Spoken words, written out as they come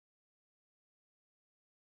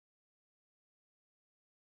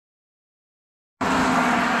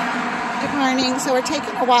morning. So we're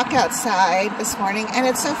taking a walk outside this morning, and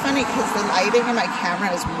it's so funny because the lighting in my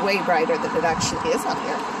camera is way brighter than it actually is out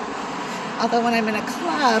here. Although when I'm in a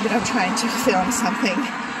club and I'm trying to film something,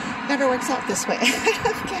 it never works out this way. I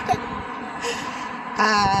don't get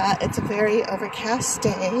it. It's a very overcast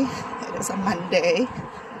day. It is a Monday.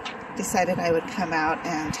 Decided I would come out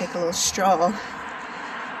and take a little stroll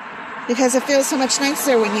because it feels so much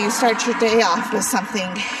nicer when you start your day off with something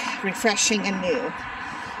refreshing and new.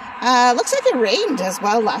 Looks like it rained as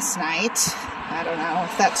well last night. I don't know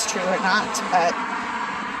if that's true or not, but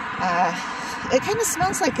it kind of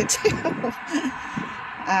smells like it too.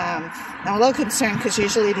 I'm a little concerned because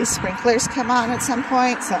usually these sprinklers come on at some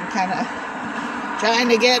point, so I'm kind of trying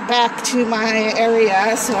to get back to my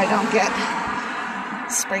area so I don't get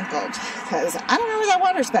sprinkled, because I don't know where that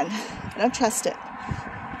water's been. I don't trust it.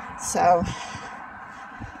 So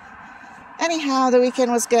anyhow, the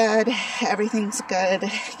weekend was good. Everything's good.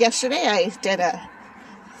 Yesterday I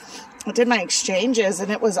did my exchanges,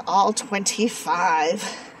 and it was all 25,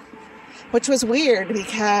 which was weird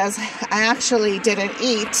because I actually didn't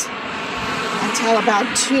eat until about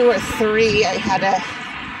 2 or 3. I had a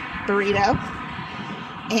burrito,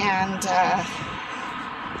 and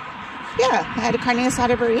yeah, I had a carne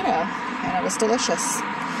asada burrito, and it was delicious.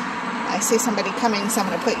 I see somebody coming, so I'm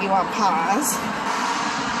going to put you on pause.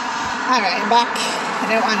 Alright, I'm back.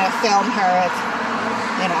 I don't want to film her if,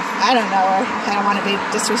 I don't know her. I don't want to be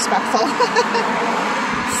disrespectful.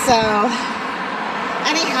 So,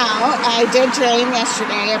 anyhow, I did drain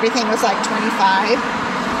yesterday. Everything was like 25.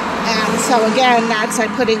 And so again, that's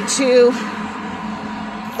like putting 2,000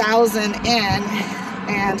 in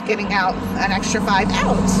and getting out an extra 5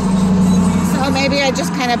 out. So maybe I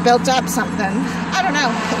just kind of built up something. I don't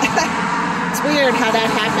know. It's weird how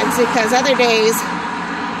that happens because other days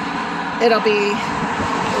it'll be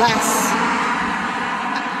less.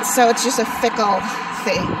 So it's just a fickle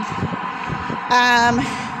thing.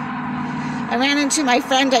 I ran into my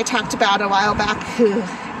friend I talked about a while back who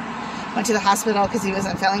went to the hospital because he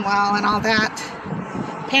wasn't feeling well and all that.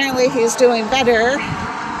 Apparently he's doing better.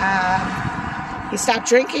 He stopped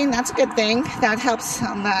drinking. That's a good thing. That helps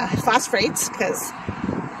on the phosphates, because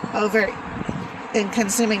over in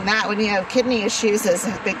consuming that when you have kidney issues is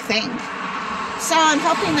a big thing. So I'm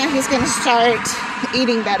hoping that he's going to start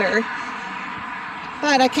eating better,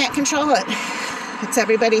 but I can't control it. It's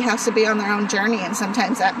everybody has to be on their own journey, and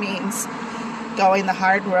sometimes that means going the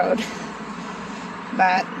hard road.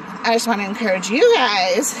 But I just want to encourage you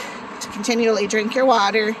guys to continually drink your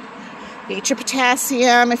water, eat your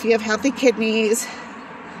potassium if you have healthy kidneys.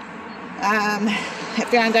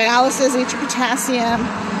 If you're on dialysis, eat your potassium.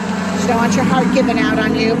 You don't want your heart giving out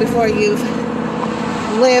on you before you've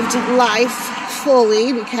lived life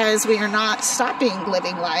fully, because we are not stopping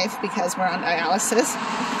living life because we're on dialysis.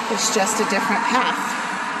 It's just a different path.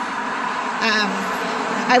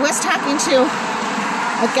 I was talking to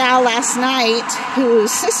a gal last night whose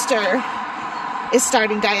sister is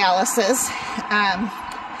starting dialysis.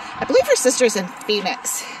 I believe her sister's in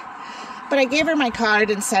Phoenix, but I gave her my card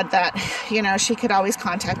and said that, she could always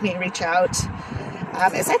contact me and reach out.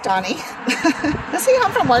 Is that Donnie? Is he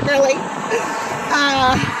home from work early?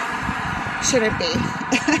 Shouldn't be.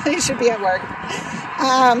 He should be at work.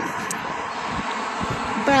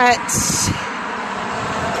 But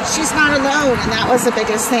she's not alone, and that was the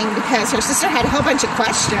biggest thing, because her sister had a whole bunch of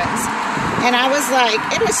questions, and I was like,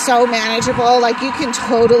 it is so manageable. Like, you can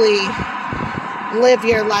totally live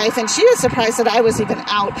your life. And she was surprised that I was even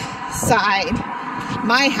outside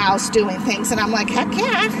my house doing things, and I'm like, heck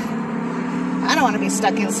yeah, I don't want to be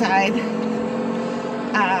stuck inside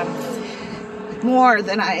more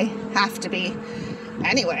than I have to be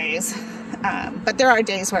anyways. But there are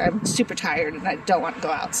days where I'm super tired and I don't want to go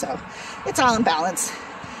out, so it's all in balance.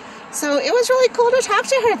 So it was really cool to talk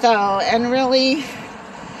to her though, and really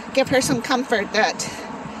give her some comfort that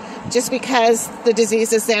just because the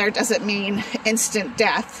disease is there doesn't mean instant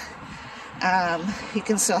death. You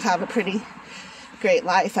can still have a pretty great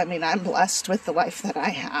life. I mean, I'm blessed with the life that I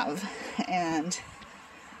have, and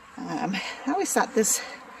I always thought this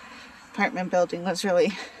apartment building was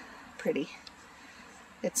really pretty.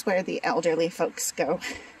 It's where the elderly folks go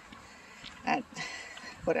at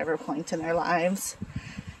whatever point in their lives.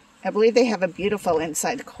 I believe they have a beautiful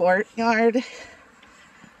inside courtyard,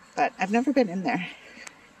 but I've never been in there.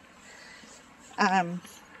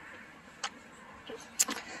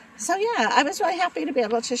 So yeah, I was really happy to be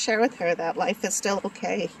able to share with her that life is still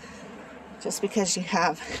okay. Just because you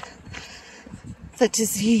have the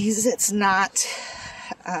disease, it's not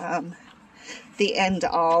the end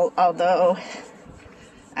all, although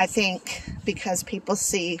I think because people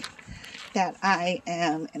see that I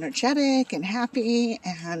am energetic and happy,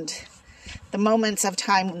 and the moments of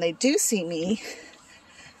time when they do see me,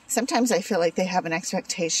 sometimes I feel like they have an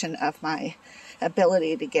expectation of my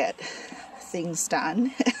ability to get things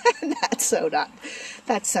done. That's so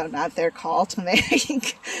not their call to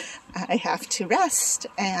make. I have to rest,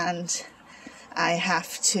 and I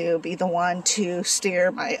have to be the one to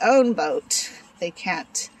steer my own boat. They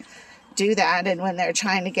can't do that, and when they're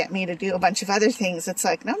trying to get me to do a bunch of other things, it's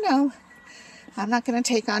like, no, I'm not going to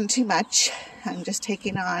take on too much. I'm just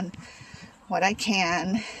taking on what I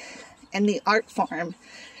can in the art form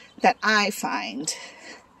that I find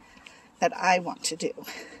that I want to do.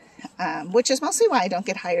 Which is mostly why I don't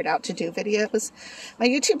get hired out to do videos. My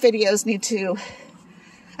YouTube videos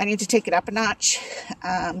I need to take it up a notch,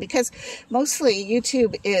 because mostly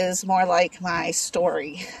YouTube is more like my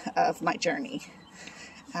story of my journey.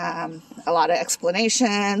 A lot of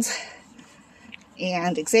explanations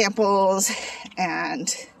and examples,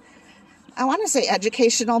 and I want to say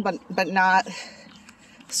educational, but not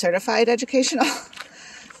certified educational.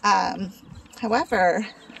 However,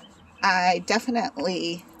 I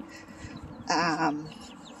definitely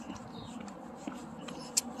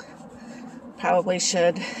probably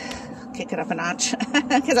should kick it up a notch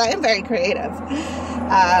because I am very creative.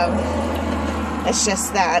 It's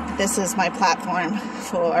just that this is my platform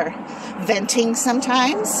for venting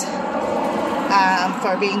sometimes,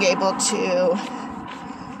 for being able to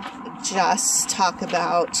just talk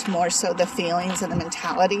about more so the feelings and the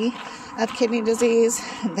mentality of kidney disease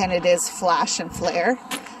than it is flash and flare.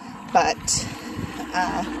 But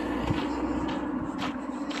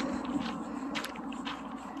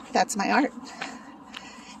that's my art,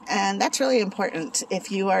 and that's really important.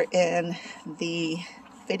 If you are in the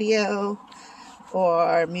video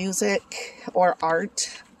or music or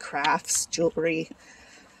art, crafts, jewelry,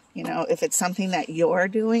 if it's something that you're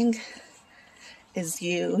doing, is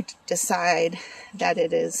you decide that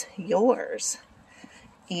it is yours,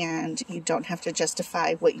 and you don't have to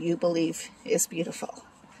justify what you believe is beautiful,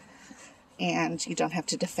 and you don't have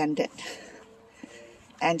to defend it,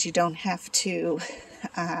 and you don't have to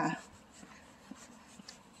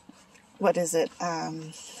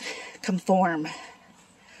conform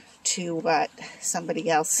to what somebody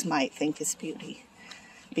else might think is beauty.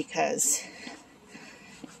 Because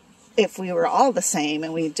if we were all the same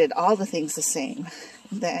and we did all the things the same,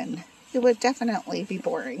 then it would definitely be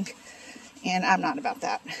boring. And I'm not about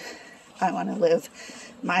that. I want to live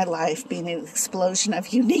my life being an explosion of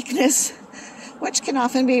uniqueness, which can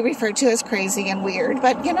often be referred to as crazy and weird.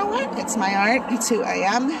 But you know what? It's my art. It's who I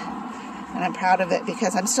am. And I'm proud of it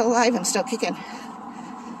because I'm still alive. I'm still kicking.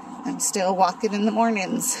 I'm still walking in the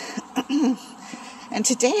mornings. And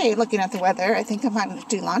today, looking at the weather, I think I'm going to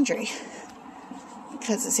do laundry,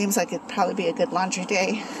 because it seems like it'd probably be a good laundry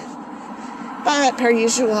day. But per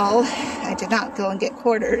usual, I did not go and get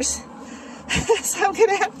quarters. So I'm going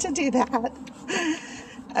to have to do that.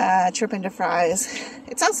 Trip into Fry's.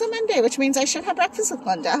 It's also Monday, which means I should have breakfast with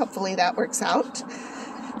Glenda. Hopefully that works out.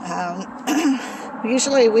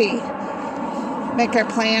 Usually we make our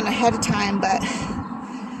plan ahead of time, but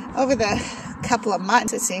over the couple of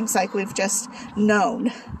months, it seems like we've just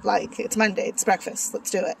known, like, it's Monday, it's breakfast,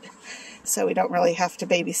 let's do it. So we don't really have to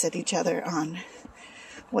babysit each other on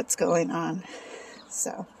what's going on.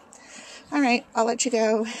 So, all right, I'll let you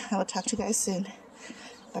go. I will talk to you guys soon.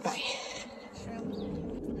 Bye-bye.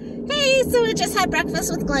 Hey, so I just had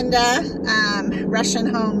breakfast with Glenda, rushing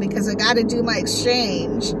home because I got to do my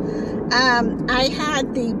exchange. I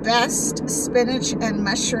had the best spinach and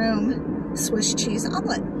mushroom Swiss cheese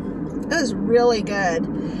omelet. It was really good.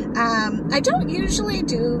 I don't usually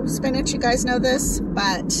do spinach, you guys know this,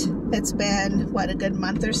 but it's been, a good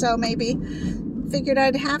month or so maybe. Figured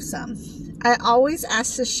I'd have some. I always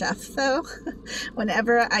ask the chef, though,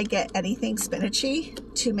 whenever I get anything spinachy,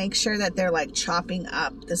 to make sure that they're like chopping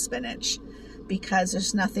up the spinach, because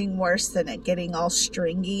there's nothing worse than it getting all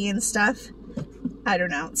stringy and stuff. I don't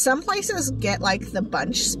know. Some places get like the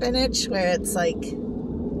bunch spinach where it's like,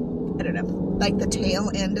 I don't know, like the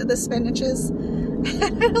tail end of the spinaches. I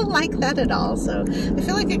don't like that at all. So I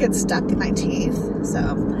feel like it gets stuck in my teeth.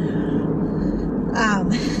 So,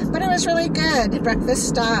 but it was really good. Breakfast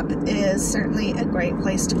Stop is certainly a great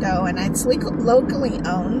place to go, and it's locally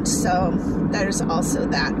owned, so there's also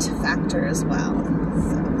that factor as well.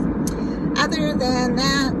 So, other than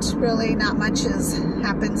that, really not much has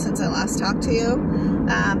happened since I last talked to you.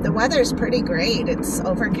 The weather's pretty great. It's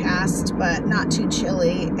overcast, but not too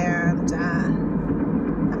chilly, and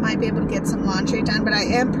I might be able to get some laundry done, but I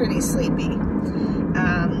am pretty sleepy.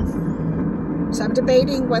 So I'm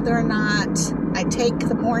debating whether or not I take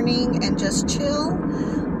the morning and just chill,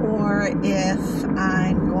 or if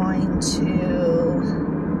I'm going to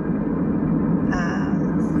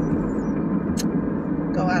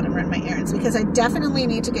go out and run my errands, because I definitely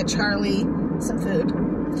need to get Charlie some food.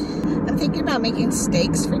 I'm thinking about making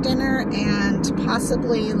steaks for dinner and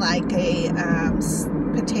possibly like a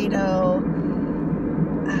potato,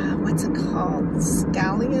 what's it called?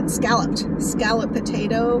 Scalloped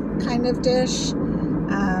potato kind of dish.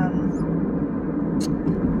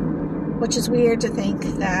 Which is weird to think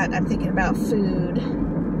that I'm thinking about food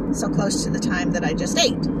so close to the time that I just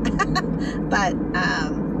ate. But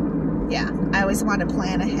yeah, I always want to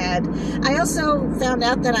plan ahead. I also found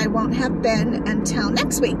out that I won't have Ben until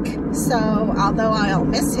next week. So although I'll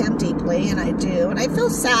miss him deeply, and I do, and I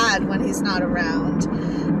feel sad when he's not around,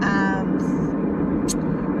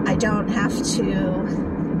 I don't have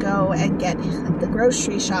to go and get the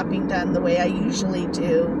grocery shopping done the way I usually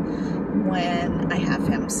do when I have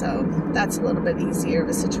him. So that's a little bit easier of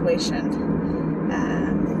a situation.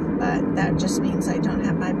 But that just means I don't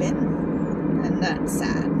have my Ben, and that's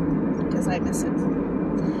sad, because I miss him.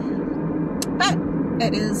 But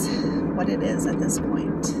it is what it is at this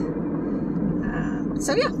point.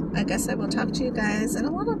 So yeah, I guess I will talk to you guys in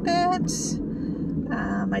a little bit.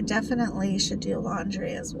 I definitely should do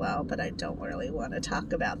laundry as well, but I don't really want to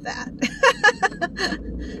talk about that.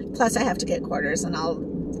 Plus I have to get quarters and all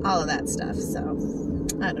of that stuff, so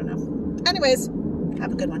I don't know. Anyways,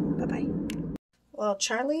 have a good one. Bye-bye. Well,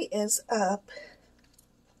 Charlie is up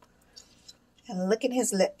and licking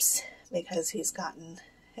his lips because he's gotten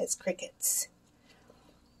his crickets.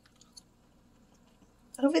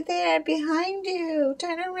 Over there, behind you.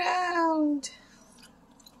 Turn around.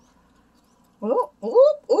 Oop,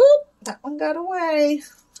 oop, oop. That one got away.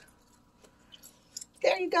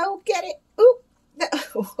 There you go. Get it. Oop.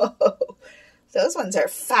 Whoa. Those ones are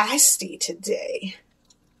feisty today.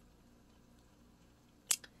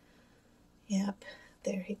 Yep.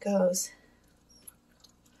 There he goes.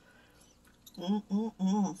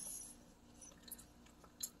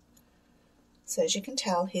 So as you can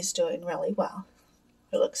tell, he's doing really well.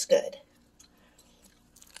 It looks good.